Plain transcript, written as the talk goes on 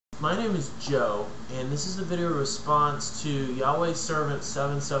My name is Joe, and this is a video response to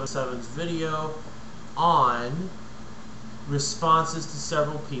YahServant777's video on responses to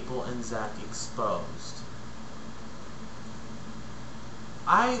several people in Zach Exposed.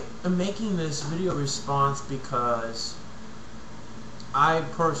 I am making this video response because I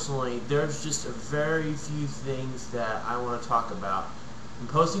personally, there's just a very few things that I want to talk about. I'm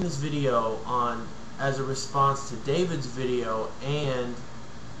posting this video as a response to David's video and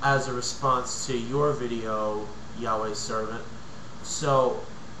as a response to your video, Yahweh's Servant. So,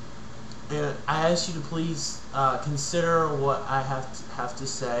 and I ask you to please consider what I have to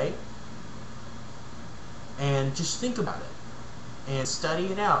say, and just think about it and study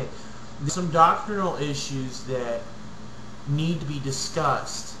it out. There's some doctrinal issues that need to be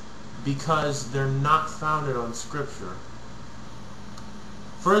discussed because they're not founded on Scripture.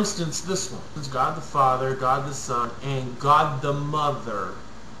 For instance, this one. It's God the Father, God the Son, and God the Mother.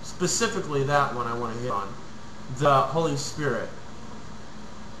 Specifically that one I want to hit on. The Holy Spirit.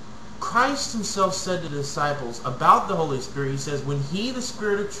 Christ himself said to the disciples about the Holy Spirit, he says, when he, the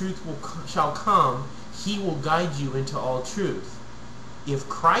Spirit of truth, shall come, he will guide you into all truth. If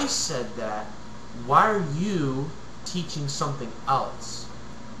Christ said that, why are you teaching something else?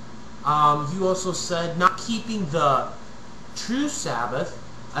 You also said not keeping the true Sabbath,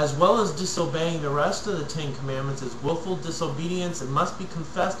 as well as disobeying the rest of the Ten Commandments, is willful disobedience and must be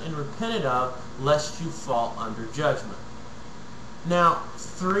confessed and repented of, lest you fall under judgment. Now,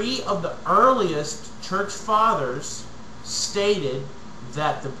 3 of the earliest church fathers stated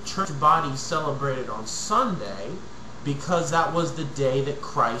that the church body celebrated on Sunday because that was the day that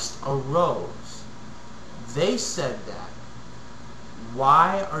Christ arose. They said that.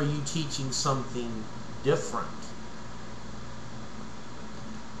 Why are you teaching something different?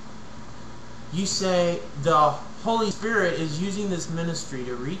 You say the Holy Spirit is using this ministry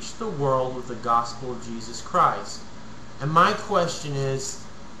to reach the world with the gospel of Jesus Christ. And my question is,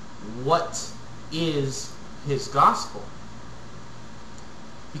 what is his gospel?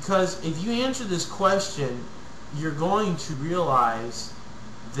 Because if you answer this question, you're going to realize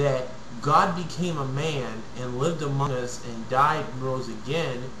that God became a man and lived among us and died and rose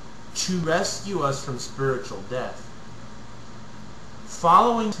again to rescue us from spiritual death.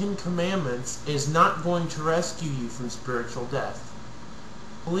 Following 10 commandments is not going to rescue you from spiritual death.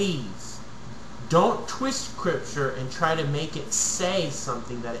 Please, don't twist Scripture and try to make it say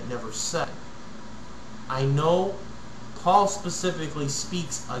something that it never said. I know Paul specifically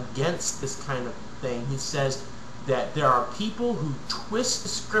speaks against this kind of thing. He says that there are people who twist the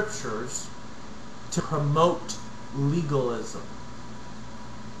Scriptures to promote legalism.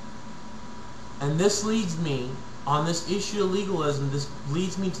 And this leads me, on this issue of legalism, this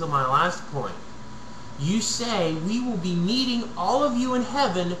leads me to my last point. You say, we will be meeting all of you in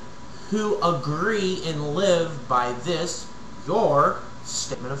heaven who agree and live by this, your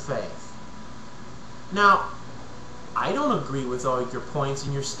statement of faith. Now, I don't agree with all your points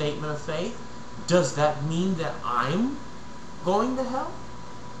in your statement of faith. Does that mean that I'm going to hell?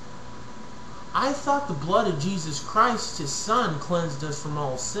 I thought the blood of Jesus Christ, his Son, cleansed us from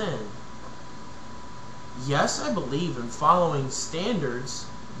all sin. Yes, I believe in following standards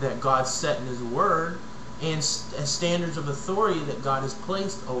that God set in his word and standards of authority that God has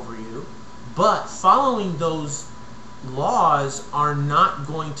placed over you, but following those laws are not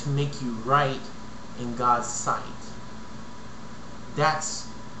going to make you right in God's sight. That's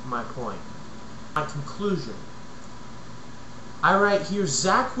my point. My conclusion. I write here,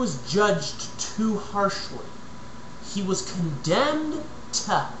 Zach was judged too harshly. He was condemned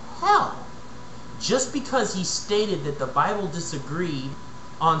to hell just because he stated that the Bible disagreed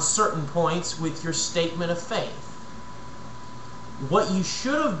on certain points with your statement of faith. What you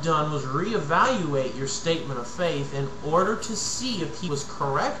should have done was reevaluate your statement of faith in order to see if he was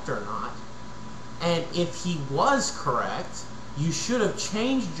correct or not. And if he was correct, you should have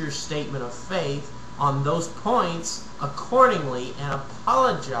changed your statement of faith on those points accordingly and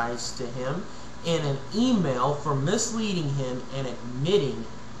apologized to him in an email for misleading him and admitting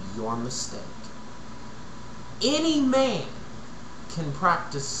your mistake. Any man can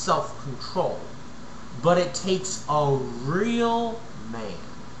practice self-control, but it takes a real man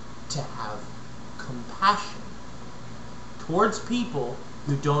to have compassion towards people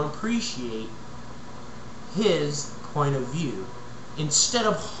who don't appreciate his point of view, instead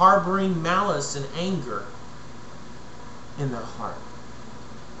of harboring malice and anger in their heart.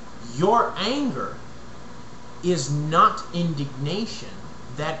 Your anger is not indignation,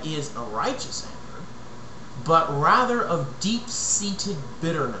 that is a righteous anger, but rather of deep-seated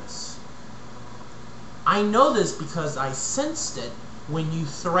bitterness. I know this because I sensed it when you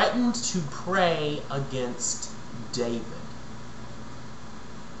threatened to pray against David.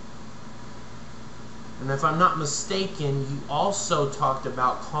 And if I'm not mistaken, you also talked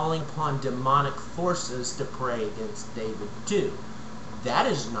about calling upon demonic forces to pray against David too. That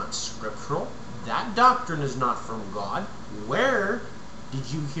is not scriptural. That doctrine is not from God. Where did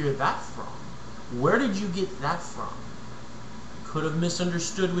you hear that from? Where did you get that from? Could have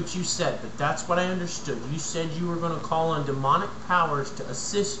misunderstood what you said, but that's what I understood. You said you were going to call on demonic powers to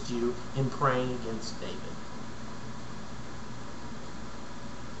assist you in praying against David.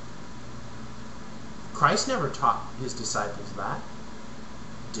 Christ never taught his disciples that,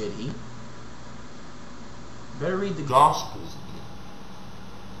 did he? Better read the Gospels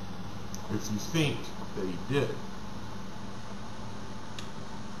again, if you think that he did.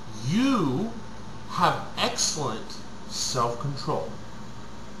 You have excellent self-control.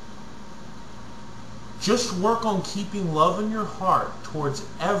 Just work on keeping love in your heart towards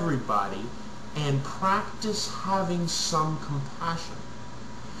everybody and practice having some compassion.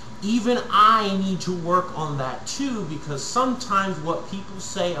 Even I need to work on that too, because sometimes what people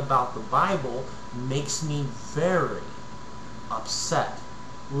say about the Bible makes me very upset.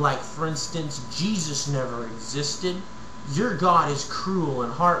 Like, for instance, Jesus never existed. Your God is cruel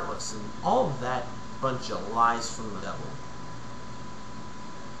and heartless, and all of that bunch of lies from the devil.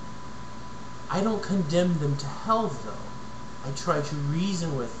 I don't condemn them to hell, though. I try to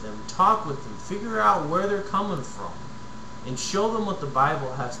reason with them, talk with them, figure out where they're coming from, and show them what the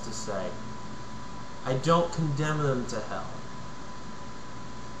Bible has to say. I don't condemn them to hell.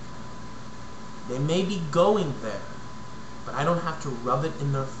 They may be going there, but I don't have to rub it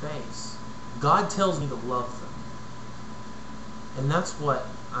in their face. God tells me to love them. And that's what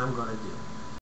I'm going to do.